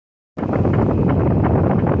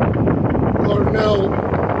now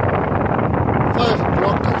 5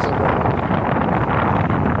 o'clock in the morning,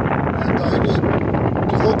 and I need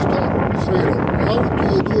to hook to a trailer. How do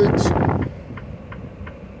you do it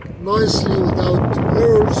nicely without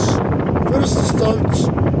errors? First start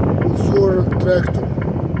with your tractor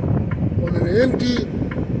on an empty,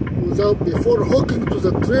 before hooking to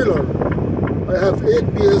the trailer. I have 8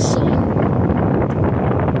 psi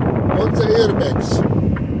on the airbags,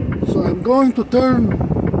 so I'm going to turn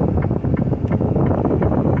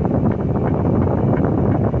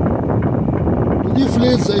to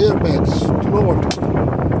deflate the airbags to lower it.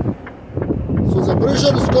 So the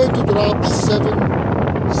pressure is going to drop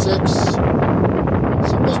 7, 6,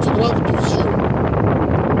 supposed to drop to 0.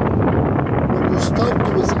 When you start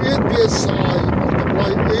with 8 psi,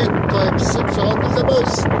 multiply 8 times 600 is about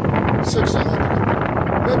 600.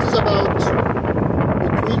 That is about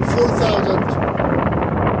between 4,000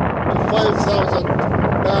 to 5,000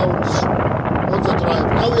 pounds on the drive.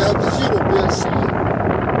 Now we have 0 psi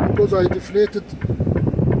because I deflated the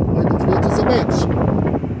bags.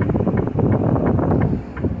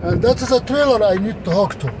 And that is a trailer I need to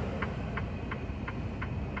hook to.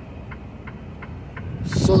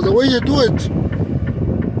 So the way you do it,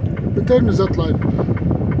 turn that line.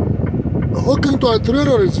 Hooking to a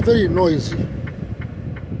trailer is very noisy.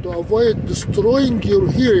 To avoid destroying your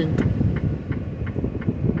hearing,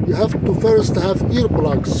 you have to first have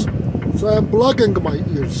earplugs. So I'm plugging my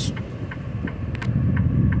ears.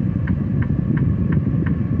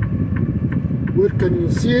 Where can you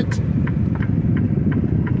see it?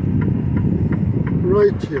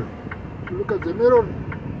 Right here. Look at the mirror.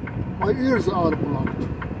 My ears are plugged.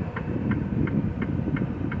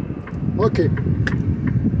 Okay.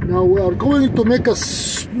 Now we are going to make a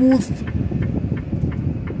smooth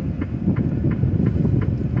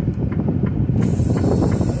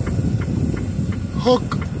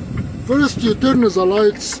hook. First you turn the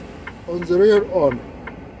lights on the rear on.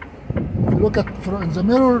 If you look at in the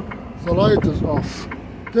mirror, the light is off.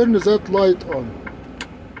 Turn that light on.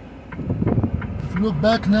 If you look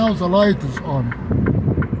back now, the light is on.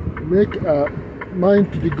 Make a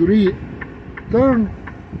 90-degree turn.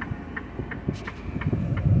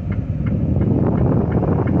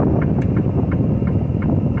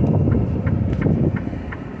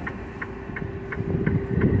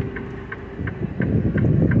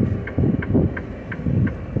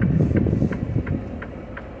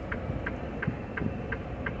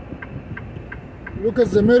 Look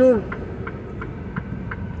at the mirror.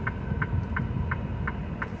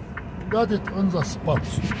 Got it on the spot.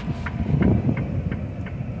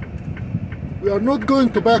 We are not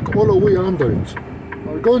going to back all the way under it.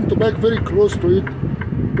 We are going to back very close to it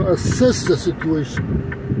to assess the situation.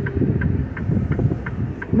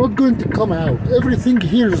 Not going to come out. Everything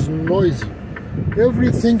here is noisy.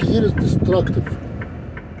 Everything here is destructive.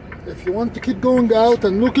 If you want to keep going out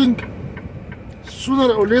and looking,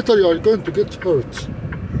 sooner or later you are going to get hurt.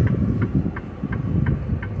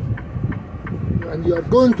 And you are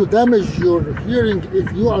going to damage your hearing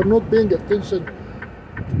if you are not paying attention.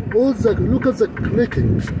 Look at the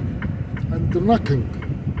clicking and the knocking.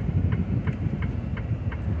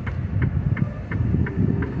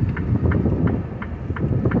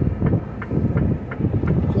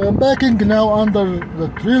 So I'm backing now under the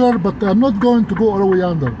trailer, but I'm not going to go all the way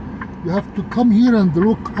under. You have to come here and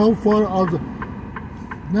look how far are the...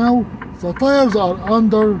 Now the tires are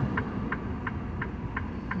under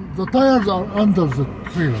the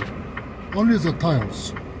trailer, only the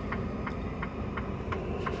tires.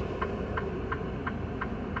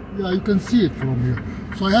 Yeah, you can see it from here.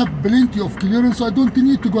 So I have plenty of clearance, so I don't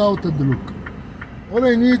need to go out and look. All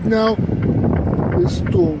I need now is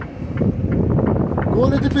to go a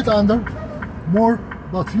little bit under,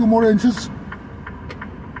 about a few more inches.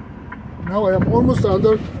 Now I am almost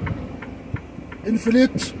under.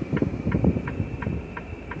 Inflate.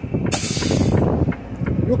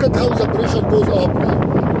 Look at how the pressure goes up now.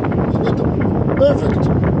 Perfect.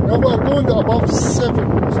 Now we are going above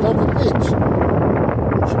 7, starting 8,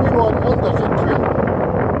 which means we are under the trailer.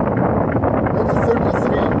 That is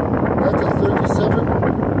 33, that is 37.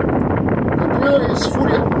 The trailer is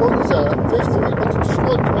fully on the 5th wheel, but it is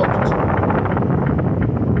not locked.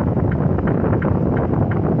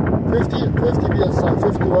 50 psi,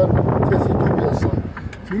 51, 52 psi.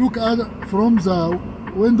 If you look at from the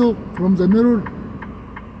window, from the mirror,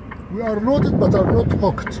 we are loaded but are not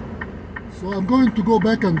hooked. So I'm going to go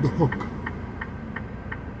back and hook.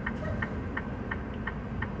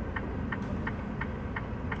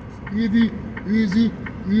 Easy, easy,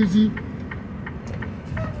 easy.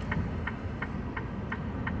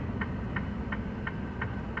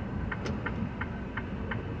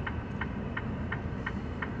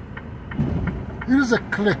 Here is a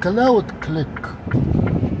click, a loud click.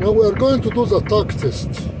 Now we are going to do the torque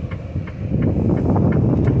test.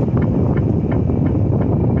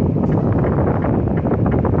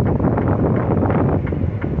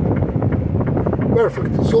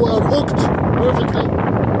 Perfect. So we are hooked perfectly.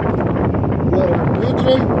 We are in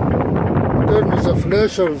neutral. We turn the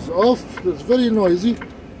flashers off. It's very noisy.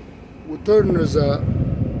 We turn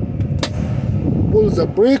pull the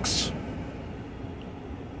brakes.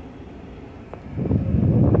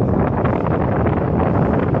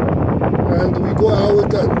 And we go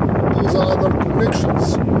out and do the other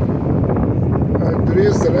connections and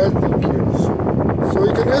raise the landing gears. So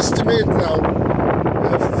you can estimate now we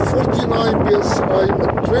have 49 psi, a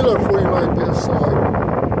trailer 49 psi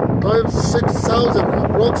times 6,000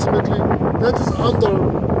 approximately. That is under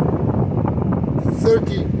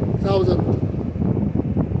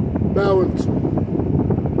 30,000 pounds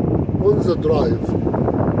on the drive.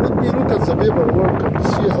 Let me look at the paperwork and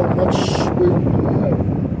see how much weight we have.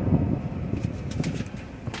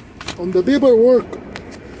 On the paperwork,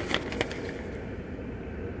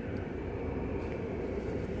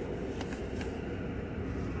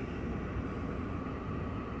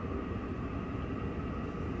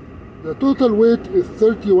 the total weight is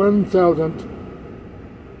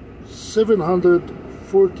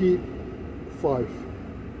 31,745.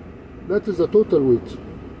 That is the total weight.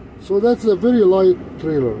 So that's a very light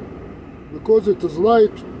trailer. Because it is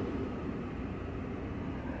light,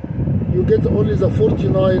 you get only the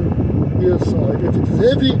 49 psi. If it is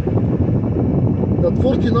heavy, that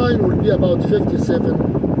 49 will be about 57,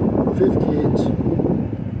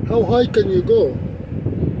 58. How high can you go?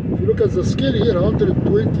 If you look at the scale here,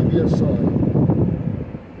 120 psi.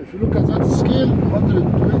 If you look at that scale,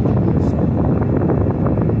 120 psi.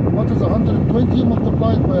 What is 120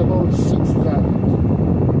 multiplied by about 6,000?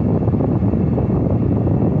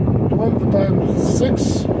 12 times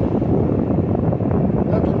 6,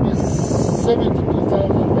 that would be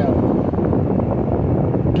 72,000 pounds.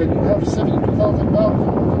 Can you have 72,000 pounds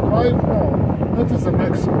on the drive? No, that is the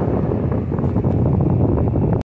maximum.